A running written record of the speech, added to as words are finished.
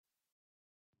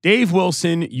Dave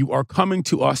Wilson, you are coming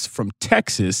to us from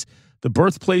Texas, the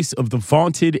birthplace of the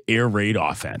vaunted air raid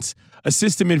offense, a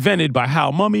system invented by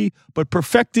Hal Mumme, but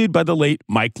perfected by the late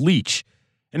Mike Leach.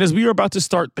 And as we are about to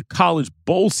start the college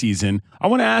bowl season, I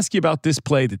want to ask you about this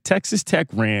play that Texas Tech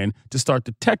ran to start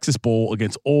the Texas Bowl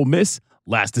against Ole Miss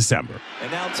last December.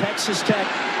 And now Texas Tech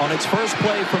on its first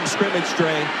play from scrimmage,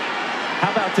 Dre.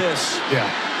 How about this? Yeah.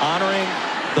 Honoring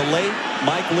the late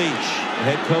Mike Leach, the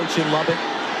head coach in Lubbock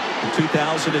from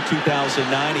 2000 to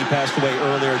 2009. He passed away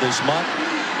earlier this month.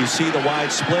 You see the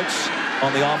wide splits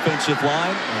on the offensive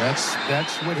line.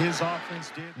 That's what his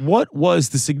offense did. What was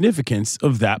the significance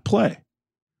of that play?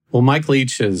 Well, Mike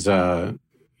Leach is, beloved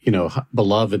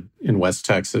in West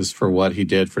Texas for what he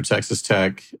did for Texas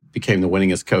Tech. Became the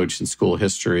winningest coach in school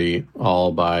history,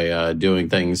 all by doing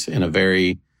things in a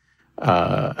very,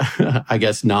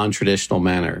 non-traditional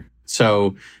manner.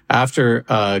 So after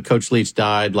Coach Leach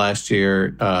died last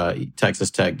year, Texas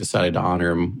Tech decided to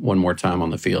honor him one more time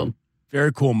on the field.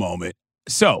 Very cool moment.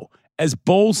 So as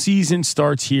bowl season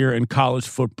starts here in college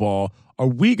football, are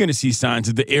we going to see signs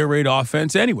of the air raid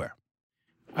offense anywhere?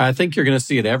 I think you're going to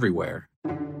see it everywhere.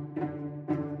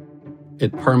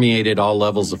 It permeated all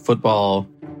levels of football,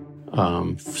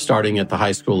 starting at the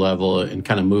high school level and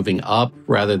kind of moving up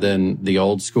rather than the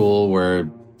old school where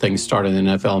things started in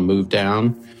the NFL and moved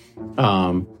down.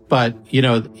 But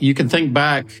you can think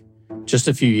back just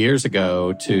a few years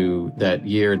ago to that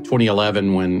year,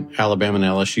 2011, when Alabama and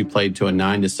LSU played to a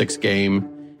 9-6 game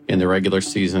in the regular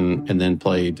season and then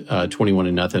played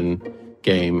 21-0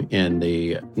 game in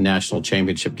the national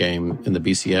championship game in the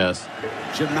BCS.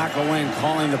 Jim McElwain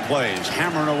calling the plays,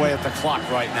 hammering away at the clock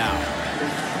right now.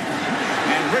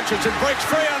 And Richardson breaks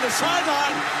free on the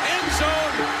sideline, end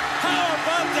zone. How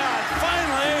about that?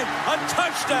 Finally, a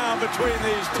touchdown between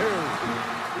these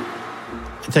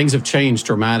two. Things have changed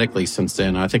dramatically since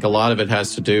then. I think a lot of it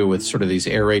has to do with sort of these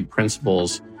air raid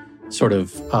principles sort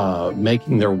of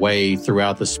making their way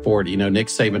throughout the sport. Nick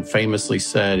Saban famously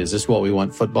said, "Is this what we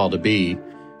want football to be?"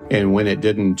 And when it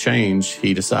didn't change,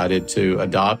 he decided to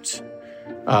adopt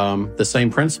the same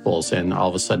principles. And all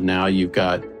of a sudden now you've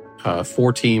got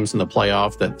 4 teams in the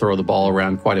playoff that throw the ball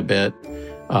around quite a bit,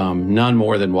 none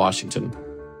more than Washington.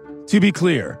 To be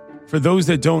clear, for those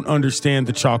that don't understand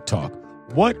the chalk talk,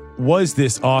 what was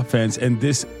this offense and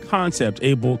this concept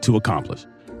able to accomplish?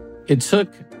 It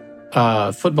took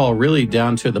football really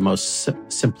down to the most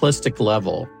simplistic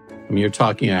level. I mean, you're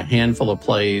talking a handful of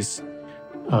plays,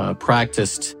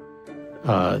 practiced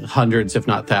hundreds, if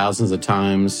not thousands of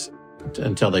times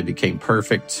until they became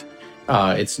perfect.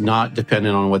 It's not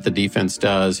dependent on what the defense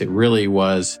does. It really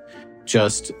was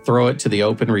just throw it to the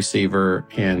open receiver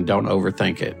and don't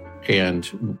overthink it.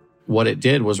 And what it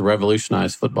did was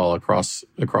revolutionize football across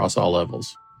all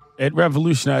levels. It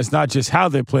revolutionized not just how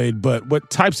they played, but what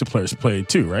types of players played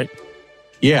too, right?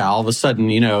 Yeah, all of a sudden,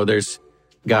 there's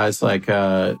guys like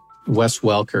Wes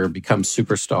Welker become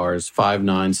superstars,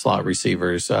 5'9" slot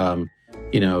receivers.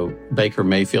 Baker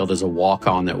Mayfield is a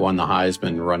walk-on that won the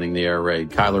Heisman running the air raid.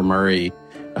 Kyler Murray,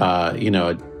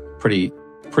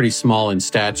 pretty small in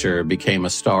stature, became a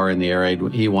star in the air raid.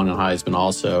 He won a Heisman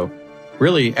also.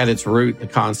 Really, at its root, the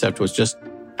concept was just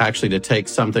actually to take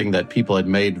something that people had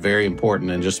made very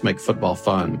important and just make football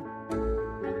fun.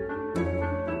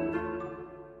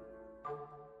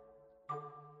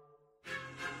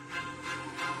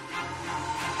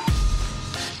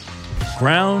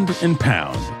 Ground and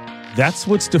pound. That's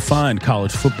what's defined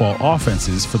college football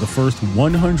offenses for the first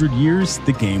 100 years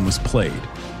the game was played.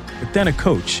 But then a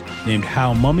coach named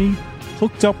Hal Mumme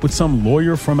hooked up with some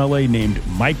lawyer from LA named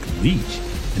Mike Leach,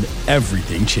 and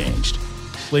everything changed.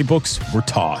 Playbooks were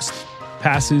tossed,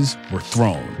 passes were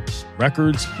thrown,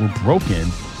 records were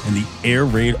broken, and the air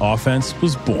raid offense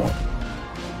was born.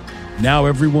 Now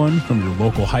everyone from your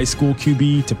local high school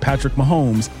QB to Patrick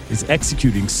Mahomes is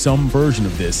executing some version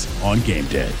of this on game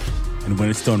day. And when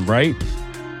it's done right,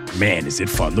 man, is it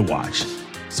fun to watch.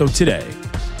 So today,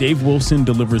 Dave Wilson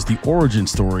delivers the origin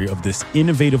story of this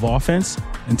innovative offense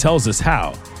and tells us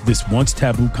how this once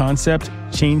taboo concept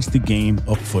changed the game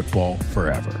of football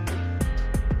forever.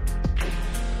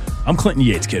 I'm Clinton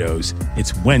Yates, kiddos.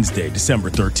 It's Wednesday, December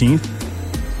 13th.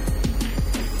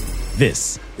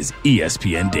 This is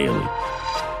ESPN Daily.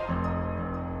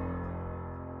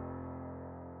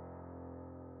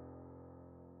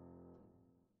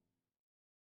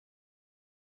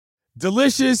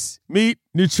 Delicious meat,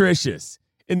 nutritious.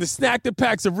 In the snack that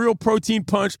packs a real protein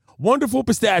punch, Wonderful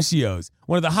Pistachios,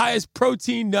 one of the highest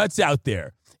protein nuts out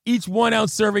there. Each 1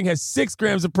 ounce serving has 6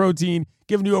 grams of protein,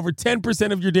 giving you over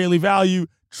 10% of your daily value.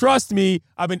 Trust me,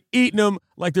 I've been eating them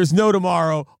like there's no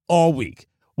tomorrow all week.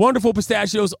 Wonderful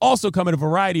Pistachios also come in a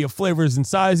variety of flavors and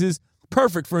sizes,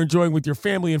 perfect for enjoying with your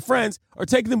family and friends or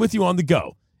taking them with you on the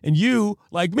go. And you,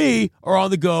 like me, are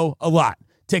on the go a lot,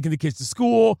 taking the kids to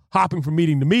school, hopping from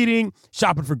meeting to meeting,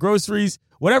 shopping for groceries,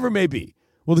 whatever it may be.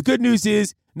 Well, the good news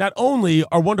is not only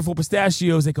are Wonderful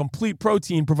Pistachios a complete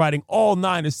protein providing all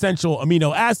 9 essential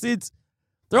amino acids,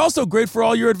 they're also great for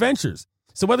all your adventures.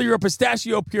 So whether you're a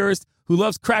pistachio purist who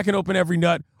loves cracking open every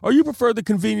nut or you prefer the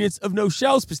convenience of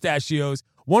no-shells pistachios,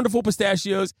 Wonderful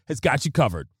Pistachios has got you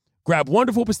covered. Grab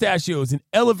Wonderful Pistachios and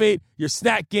elevate your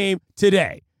snack game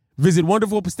today. Visit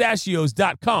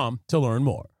WonderfulPistachios.com to learn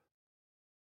more.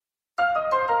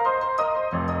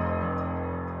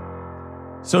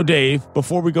 So, Dave,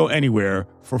 before we go anywhere,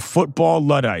 for football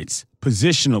Luddites,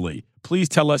 positionally, please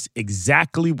tell us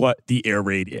exactly what the air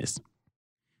raid is.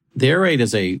 The air raid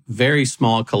is a very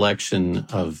small collection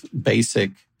of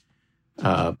basic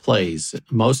plays,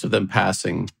 most of them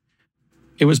passing.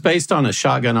 It was based on a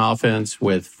shotgun offense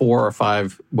with 4 or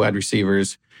 5 wide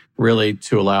receivers, really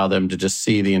to allow them to just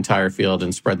see the entire field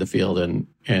and spread the field and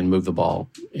move the ball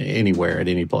anywhere at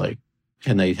any play.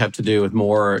 And they have to do with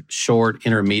more short,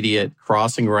 intermediate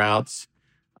crossing routes,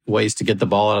 ways to get the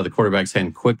ball out of the quarterback's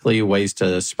hand quickly, ways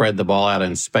to spread the ball out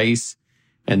in space.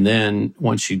 And then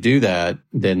once you do that,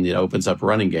 then it opens up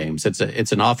running games. It's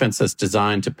an offense that's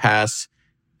designed to pass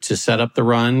to set up the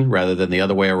run rather than the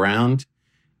other way around.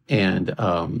 And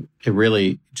it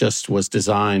really just was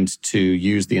designed to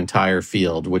use the entire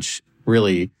field, which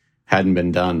really hadn't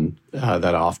been done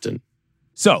that often.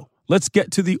 So let's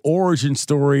get to the origin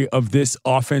story of this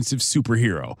offensive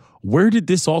superhero. Where did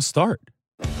this all start?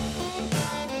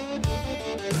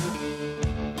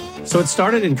 So it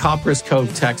started in Copperas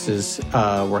Cove, Texas,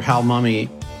 where Hal Mumme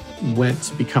went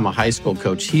to become a high school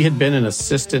coach. He had been an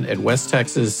assistant at West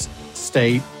Texas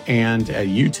State and at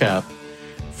UTEP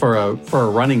for a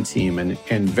running team,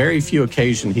 and very few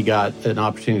occasions he got an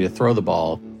opportunity to throw the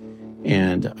ball.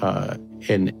 And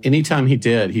anytime he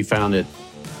did, he found it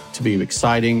to be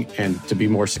exciting and to be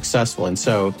more successful. And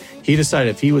so he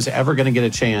decided if he was ever going to get a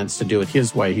chance to do it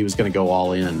his way, he was going to go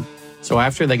all in. So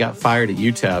after they got fired at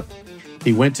UTEP,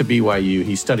 he went to BYU.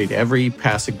 He studied every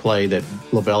passing play that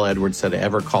Lavelle Edwards had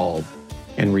ever called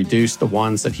and reduced the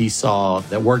ones that he saw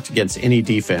that worked against any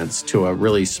defense to a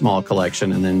really small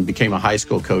collection, and then became a high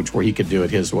school coach where he could do it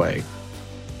his way.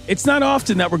 It's not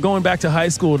often that we're going back to high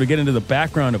school to get into the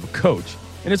background of a coach.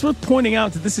 And it's worth pointing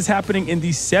out that this is happening in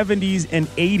the 70s and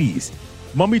 80s.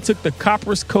 Mumme took the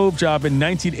Copperas Cove job in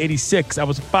 1986. I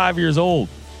was 5 years old.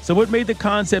 So what made the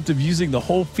concept of using the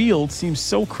whole field seem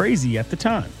so crazy at the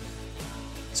time?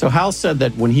 So Hal said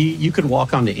that when you could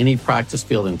walk onto any practice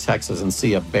field in Texas and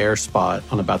see a bare spot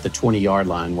on about the 20-yard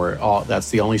line, where that's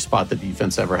the only spot the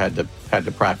defense ever had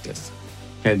to practice.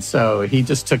 And so he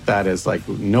just took that as like,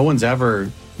 no one's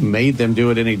ever made them do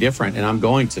it any different, and I'm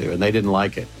going to, and they didn't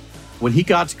like it. When he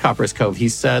got to Copperas Cove, he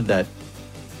said that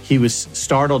he was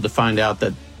startled to find out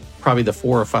that probably the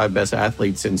 4 or 5 best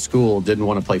athletes in school didn't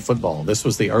want to play football. This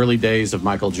was the early days of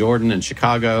Michael Jordan in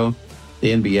Chicago.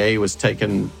 The NBA was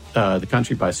taking the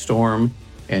country by storm,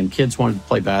 and kids wanted to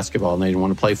play basketball and they didn't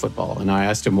want to play football. And I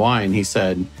asked him why, and he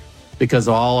said, because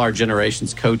all our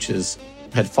generation's coaches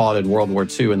had fought in World War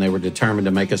II and they were determined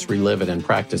to make us relive it in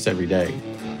practice every day.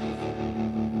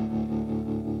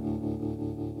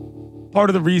 Part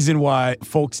of the reason why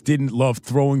folks didn't love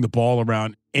throwing the ball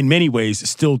around, in many ways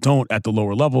still don't at the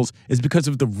lower levels, is because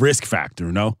of the risk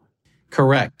factor, no?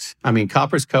 Correct. I mean,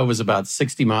 Copperas Cove is about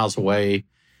 60 miles away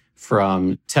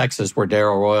from Texas, where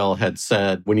Darrell Royal had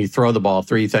said, when you throw the ball,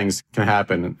 3 things can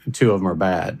happen, and 2 of them are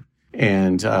bad.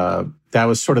 And that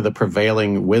was sort of the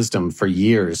prevailing wisdom for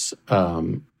years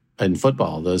in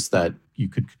football, those that you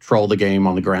could control the game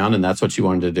on the ground, and that's what you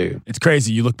wanted to do. It's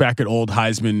crazy. You look back at old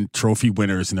Heisman Trophy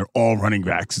winners, and they're all running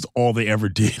backs. It's all they ever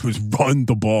did was run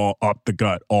the ball up the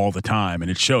gut all the time, and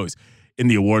it shows in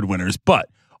the award winners. But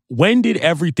when did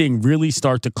everything really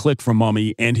start to click for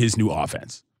Mumme and his new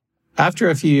offense? After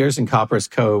a few years in Copperas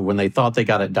Cove, when they thought they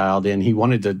got it dialed in, he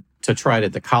wanted to try it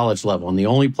at the college level. And the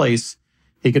only place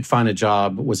he could find a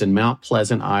job was in Mount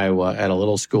Pleasant, Iowa, at a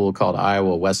little school called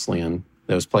Iowa Wesleyan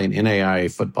that was playing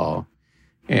NAIA football.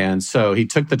 And so he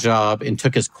took the job and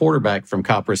took his quarterback from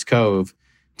Copperas Cove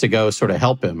to go sort of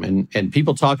help him. And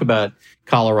people talk about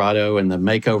Colorado and the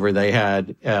makeover they had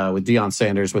with Deion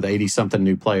Sanders with 80-something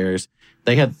new players.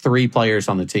 They had 3 players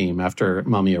on the team after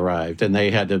Mumme arrived, and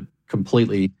they had to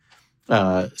completely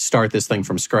start this thing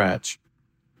from scratch.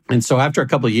 And so after a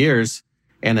couple of years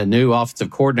and a new offensive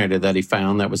coordinator that he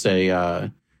found that was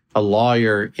a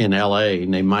lawyer in L.A.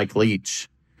 named Mike Leach,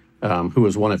 who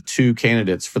was one of 2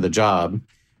 candidates for the job,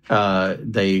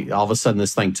 they all of a sudden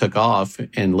this thing took off,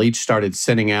 and Leach started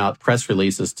sending out press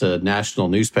releases to national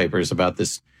newspapers about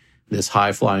this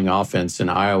high-flying offense in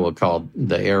Iowa called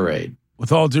the Air Raid.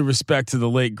 With all due respect to the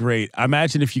late great, I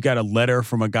imagine if you got a letter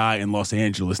from a guy in Los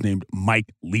Angeles named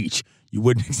Mike Leach, you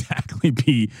wouldn't exactly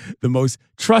be the most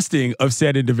trusting of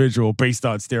said individual based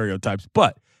on stereotypes.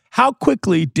 But how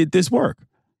quickly did this work?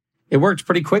 It worked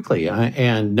pretty quickly,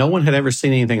 and no one had ever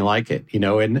seen anything like it,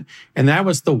 and that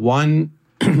was the one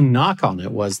knock on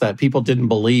it, was that people didn't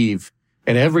believe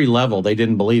at every level. They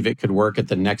didn't believe it could work at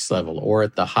the next level or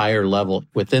at the higher level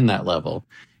within that level.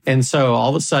 And so all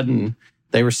of a sudden,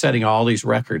 they were setting all these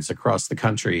records across the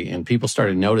country, and people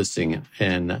started noticing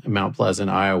in Mount Pleasant,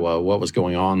 Iowa, what was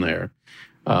going on there.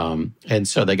 And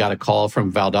so they got a call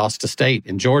from Valdosta State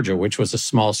in Georgia, which was a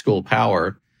small school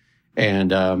power.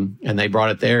 And they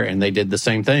brought it there, and they did the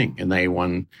same thing. And they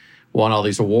won all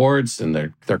these awards. And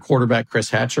their quarterback, Chris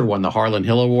Hatcher, won the Harlan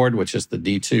Hill Award, which is the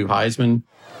D2 Heisman.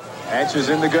 Hatcher's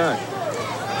in the gun.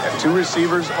 Have two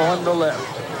receivers on the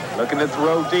left. Looking to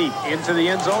throw deep into the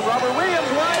end zone. Robert Williams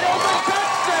wide open.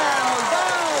 Touchdown!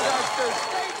 Valdosta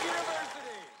State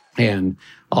University. And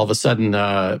all of a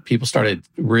sudden, people started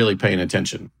really paying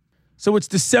attention. So it's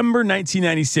December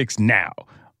 1996 now.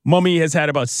 Mummy has had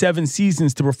about 7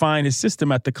 seasons to refine his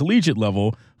system at the collegiate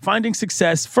level, finding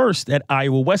success first at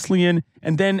Iowa Wesleyan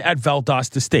and then at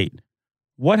Valdosta State.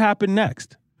 What happened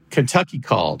next? Kentucky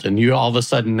called, and you all of a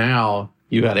sudden now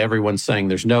you had everyone saying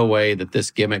there's no way that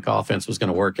this gimmick offense was going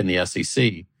to work in the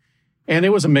SEC. And it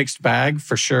was a mixed bag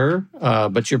for sure,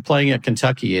 but you're playing at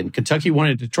Kentucky, and Kentucky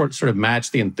wanted to sort of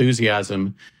match the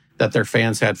enthusiasm that their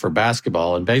fans had for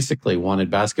basketball, and basically wanted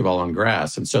basketball on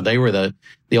grass. And so they were the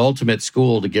ultimate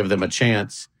school to give them a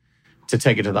chance to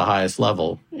take it to the highest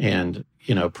level. And,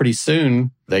 pretty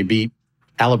soon they beat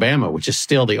Alabama, which is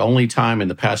still the only time in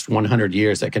the past 100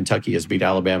 years that Kentucky has beat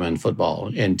Alabama in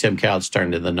football. And Tim Couch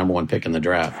turned into the number 1 pick in the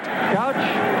draft. Couch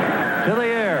to the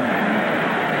air.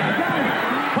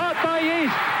 Caught by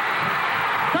Yeast.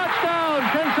 Touchdown,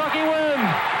 Kentucky wins.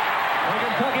 The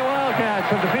Kentucky Wildcats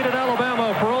have defeated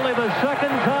Alabama for only the second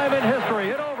time in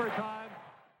history in overtime.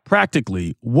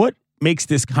 Practically, what makes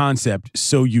this concept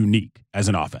so unique as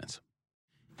an offense?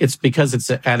 It's because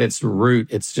it's at its root,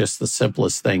 it's just the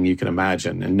simplest thing you can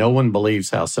imagine. And no one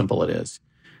believes how simple it is.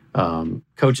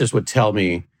 Coaches would tell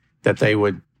me that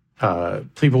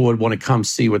people would want to come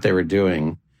see what they were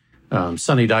doing.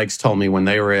 Sonny Dykes told me when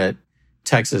they were at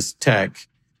Texas Tech,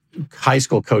 high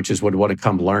school coaches would want to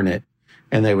come learn it.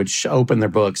 And they would open their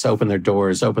books, open their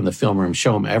doors, open the film room,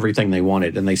 show them everything they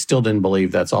wanted. And they still didn't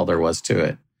believe that's all there was to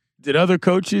it. Did other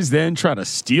coaches then try to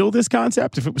steal this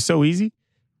concept if it was so easy?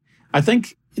 I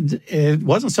think it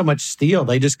wasn't so much steal.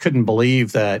 They just couldn't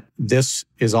believe that this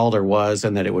is all there was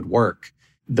and that it would work.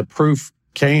 The proof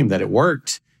came that it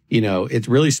worked. It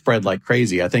really spread like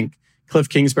crazy. I think Cliff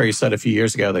Kingsbury said a few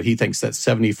years ago that he thinks that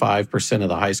 75% of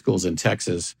the high schools in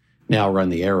Texas now run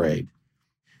the air raid.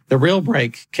 The real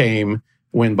break came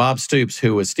when Bob Stoops,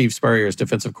 who was Steve Spurrier's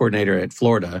defensive coordinator at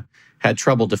Florida, had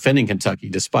trouble defending Kentucky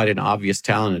despite an obvious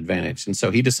talent advantage. And so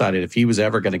he decided if he was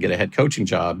ever going to get a head coaching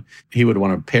job, he would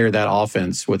want to pair that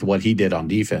offense with what he did on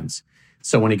defense.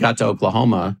 So when he got to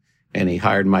Oklahoma and he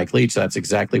hired Mike Leach, that's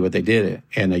exactly what they did.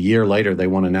 And a year later, they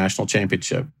won a national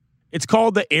championship. It's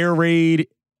called the Air Raid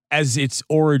as its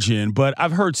origin, but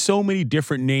I've heard so many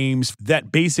different names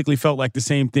that basically felt like the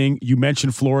same thing. You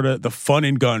mentioned Florida, the Fun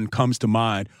and Gun comes to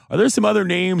mind. Are there some other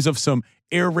names of some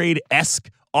Air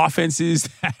Raid-esque offenses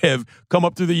that have come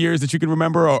up through the years that you can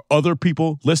remember, or other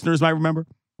people, listeners might remember?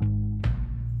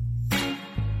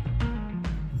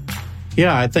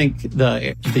 Yeah, I think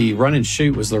the run and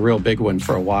shoot was the real big one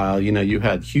for a while. You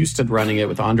had Houston running it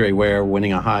with Andre Ware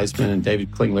winning a Heisman and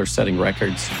David Klingler setting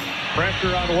records.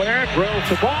 Pressure on Ware, drills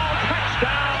the ball,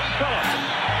 touchdown, Phillips.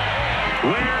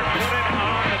 Ware put it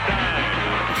on the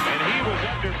dime, and he was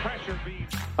under pressure.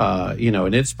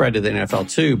 And it spread to the NFL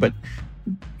too, but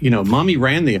Mummy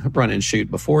ran the run and shoot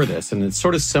before this, and it's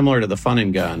sort of similar to the Fun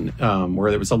and Gun, where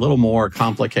it was a little more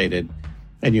complicated,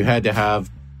 and you had to have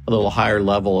a little higher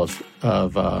level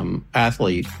of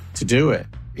athlete to do it.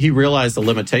 He realized the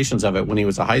limitations of it when he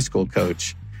was a high school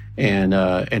coach, and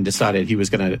decided he was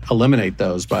going to eliminate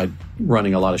those by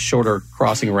running a lot of shorter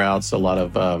crossing routes, a lot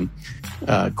of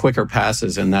quicker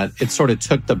passes, and that it sort of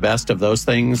took the best of those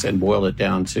things and boiled it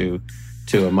down to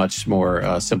a much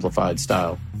more simplified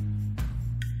style.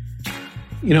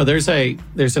 There's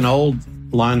an old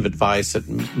line of advice that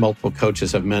multiple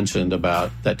coaches have mentioned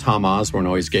about that Tom Osborne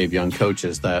always gave young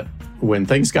coaches, that when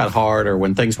things got hard or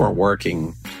when things weren't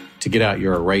working, to get out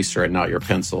your eraser and not your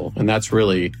pencil. And that's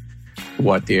really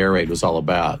what the Air Raid was all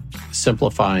about,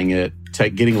 simplifying it,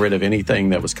 getting rid of anything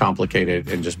that was complicated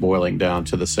and just boiling down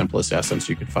to the simplest essence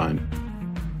you could find.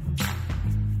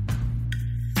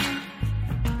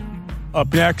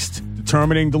 Up next,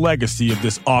 determining the legacy of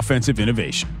this offensive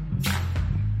innovation.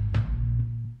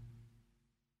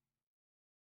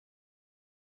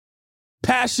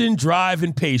 Passion, drive,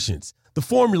 and patience. The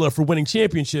formula for winning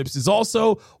championships is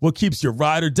also what keeps your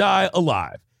ride or die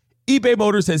alive. eBay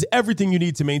Motors has everything you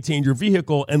need to maintain your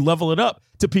vehicle and level it up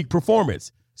to peak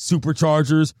performance.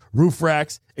 Superchargers, roof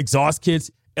racks, exhaust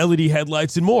kits, LED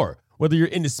headlights, and more. Whether you're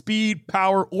into speed,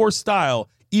 power, or style,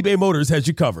 eBay Motors has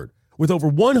you covered. With over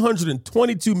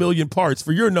 122 million parts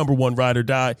for your number one ride or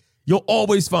die, you'll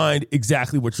always find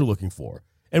exactly what you're looking for.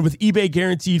 And with eBay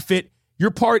Guaranteed Fit,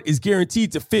 your part is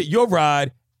guaranteed to fit your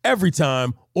ride every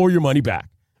time or your money back.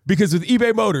 Because with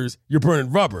eBay Motors, you're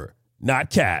burning rubber, not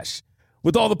cash.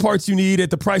 With all the parts you need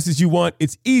at the prices you want,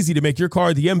 it's easy to make your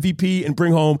car the MVP and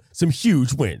bring home some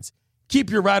huge wins. Keep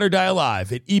your ride or die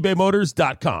alive at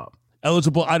ebaymotors.com.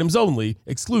 Eligible items only.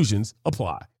 Exclusions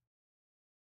apply.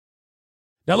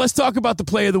 Now let's talk about the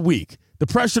play of the week. The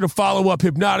pressure to follow up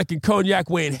Hypnotic and Cognac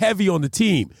weighing heavy on the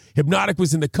team. Hypnotic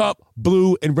was in the cup,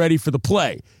 blue, and ready for the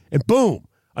play. And boom,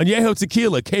 Añejo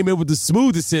Tequila came in with a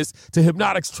smooth assist to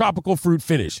Hypnotic's tropical fruit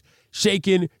finish.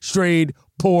 Shaken, strained,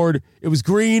 poured. It was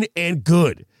green and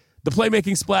good. The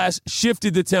playmaking splash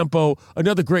shifted the tempo.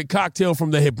 Another great cocktail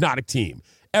from the Hypnotic team.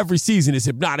 Every season is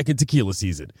Hypnotic and Tequila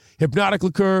season. Hypnotic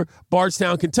Liqueur,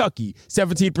 Bardstown, Kentucky,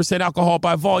 17% alcohol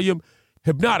by volume.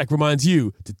 Hypnotic reminds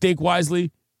you to think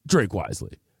wisely, drink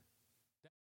wisely.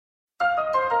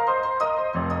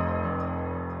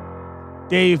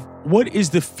 Dave, what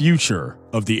is the future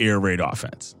of the air raid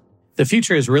offense? The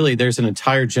future is really, there's an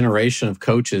entire generation of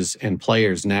coaches and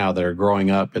players now that are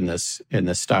growing up in this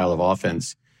style of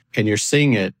offense. And you're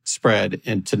seeing it spread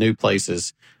into new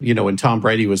places. You know, when Tom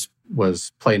Brady was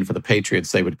playing for the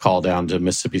Patriots, they would call down to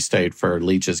Mississippi State for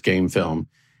Leach's game film.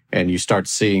 And you start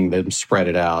seeing them spread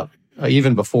it out.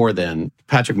 Even before then,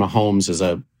 Patrick Mahomes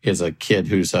is a kid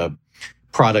who's a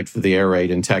product of the air raid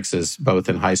in Texas, both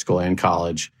in high school and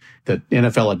college. The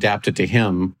NFL adapted to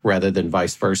him rather than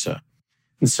vice versa.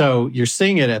 And so you're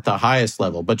seeing it at the highest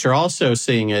level, but you're also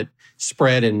seeing it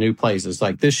spread in new places.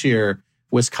 Like this year,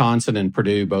 Wisconsin and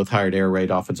Purdue both hired air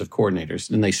raid offensive coordinators,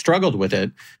 and they struggled with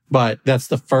it. But that's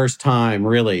the first time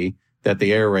really that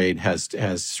the air raid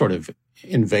has sort of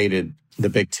invaded the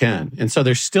Big Ten. And so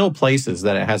there's still places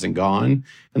that it hasn't gone,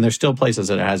 and there's still places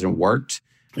that it hasn't worked.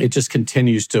 It just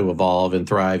continues to evolve and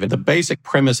thrive. And the basic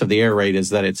premise of the air raid is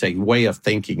that it's a way of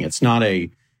thinking. It's not a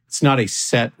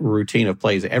set routine of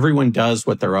plays. Everyone does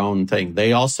what their own thing.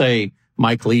 They all say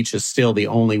Mike Leach is still the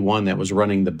only one that was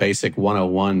running the basic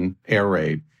 101 air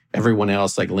raid. Everyone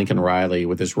else, like Lincoln Riley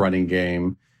with his running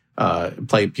game,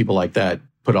 people like that,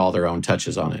 put all their own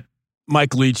touches on it.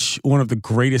 Mike Leach, one of the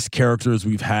greatest characters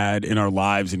we've had in our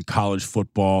lives in college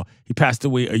football. He passed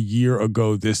away a year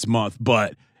ago this month,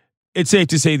 but it's safe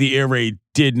to say the air raid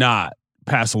did not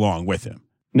pass along with him.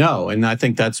 No, and I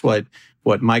think that's what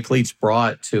Mike Leach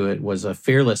brought to it was a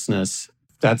fearlessness.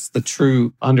 That's the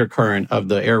true undercurrent of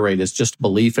the air raid, is just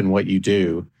belief in what you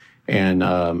do.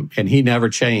 And he never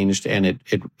changed, and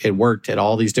it worked at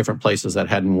all these different places that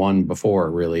hadn't won before,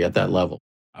 really, at that level.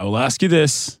 I will ask you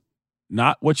this,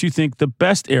 not what you think the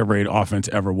best air raid offense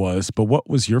ever was, but what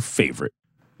was your favorite?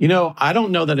 You know, I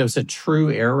don't know that it was a true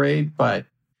air raid, but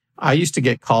I used to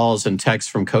get calls and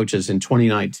texts from coaches in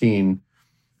 2019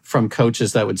 from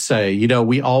coaches that would say, you know,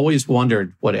 we always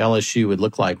wondered what LSU would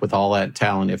look like with all that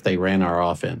talent if they ran our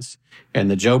offense. And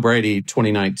the Joe Brady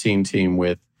 2019 team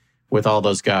with all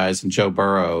those guys and Joe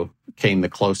Burrow came the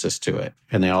closest to it.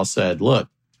 And they all said, look,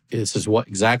 this is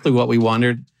exactly what we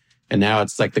wondered. And now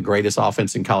it's like the greatest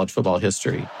offense in college football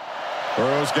history.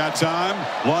 Burrow's got time,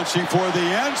 launching for the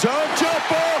end zone, jump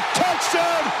ball,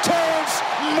 touchdown, Terrence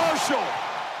Marshall.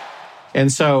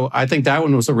 And so I think that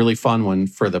one was a really fun one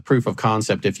for the proof of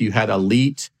concept. If you had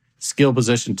elite skill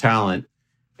position talent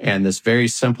and this very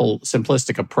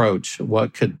simplistic approach,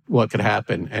 what could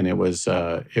happen? And it was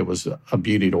a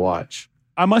beauty to watch.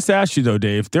 I must ask you though,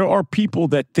 Dave, there are people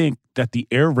that think that the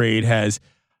air raid has,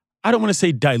 I don't want to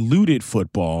say diluted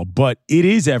football, but it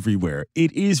is everywhere.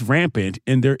 It is rampant,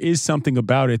 and there is something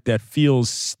about it that feels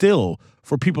still,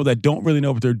 for people that don't really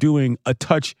know what they're doing, a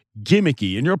touch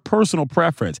gimmicky. In your personal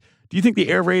preference, do you think the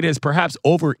air raid has perhaps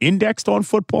over-indexed on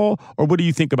football, or what do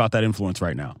you think about that influence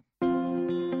right now?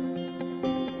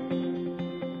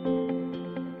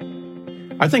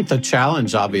 I think the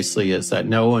challenge, obviously, is that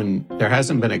there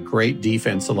hasn't been a great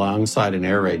defense alongside an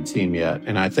air raid team yet.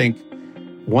 And I think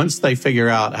once they figure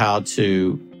out how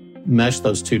to mesh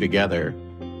those two together,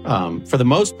 For the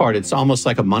most part, it's almost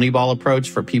like a Moneyball approach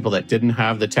for people that didn't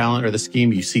have the talent or the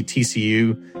scheme. You see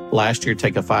TCU last year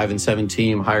take a 5-7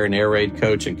 team, hire an air raid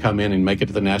coach, and come in and make it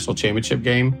to the national championship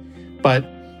game. But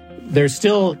there's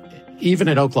still, even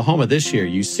at Oklahoma this year,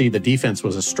 you see the defense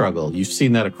was a struggle. You've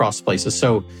seen that across places.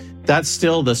 So that's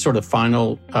still the sort of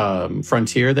final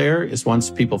frontier there, is once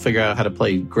people figure out how to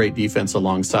play great defense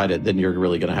alongside it, then you're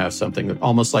really going to have something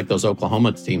almost like those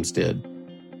Oklahoma teams did.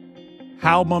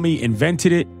 Hal Mumme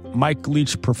invented it. Mike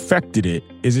Leach perfected it.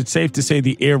 Is it safe to say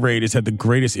the air raid has had the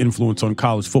greatest influence on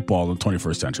college football in the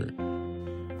 21st century?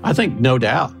 I think no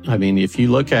doubt. I mean, if you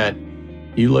look at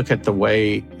the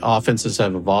way offenses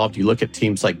have evolved, you look at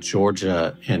teams like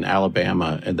Georgia and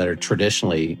Alabama and that are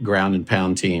traditionally ground and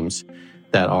pound teams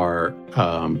that are,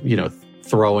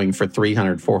 throwing for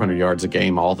 300, 400 yards a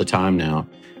game all the time now.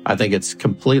 I think it's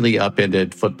completely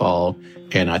upended football,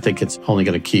 and I think it's only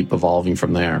going to keep evolving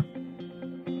from there.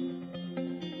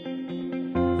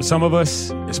 For some of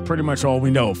us, it's pretty much all we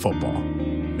know of football.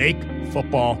 Make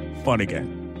football fun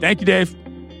again. Thank you, Dave.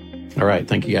 All right.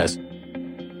 Thank you, guys.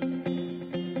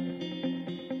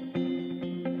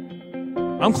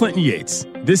 I'm Clinton Yates.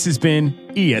 This has been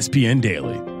ESPN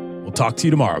Daily. We'll talk to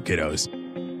you tomorrow, kiddos.